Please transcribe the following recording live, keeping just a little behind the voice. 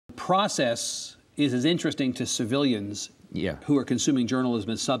process is as interesting to civilians who are consuming journalism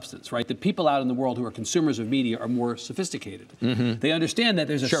as substance, right? The people out in the world who are consumers of media are more sophisticated. They understand that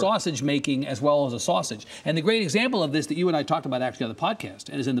there's a sausage making as well as a sausage. And the great example of this that you and I talked about actually on the podcast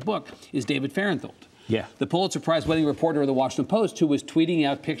and is in the book is David Fahrenthold. The Pulitzer Prize winning reporter of the Washington Post, who was tweeting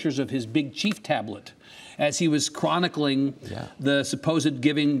out pictures of his big chief tablet as he was chronicling the supposed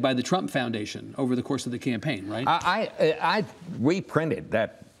giving by the Trump Foundation over the course of the campaign, right? I reprinted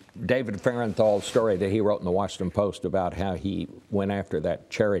that David Fahrenthold story that he wrote in the Washington Post about how he went after that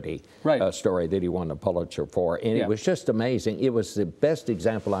charity story that he won the Pulitzer for. And it was just amazing. It was the best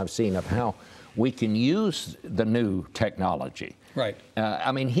example I've seen of how we can use the new technology.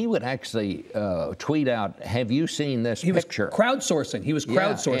 I mean, he would actually tweet out, have you seen this picture? Crowdsourcing. He was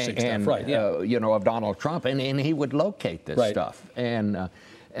crowdsourcing stuff, you know, of Donald Trump, and he would locate this stuff. And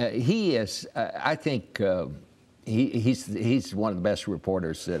he is, I think, he's one of the best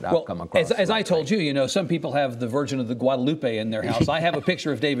reporters that I've come across. As I told you, you know, some people have the Virgin of the Guadalupe in their house. I have a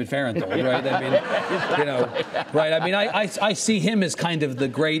picture of David Fahrenthold, right? I mean, you know, right? I mean, I see him as kind of the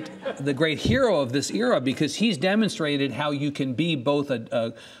great hero of this era because he's demonstrated how you can be both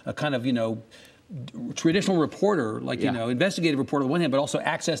a kind of, you know, traditional reporter, like, you know, investigative reporter on the one hand, but also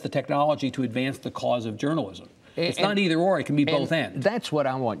access the technology to advance the cause of journalism. It's not either or, it can be both and. That's what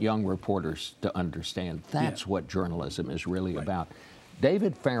I want young reporters to understand. That's what journalism is really about.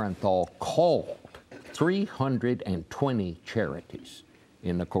 David Fahrenthold called 320 charities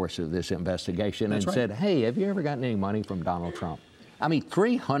in the course of this investigation and said, hey, have you ever gotten any money from Donald Trump? I mean,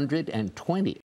 320.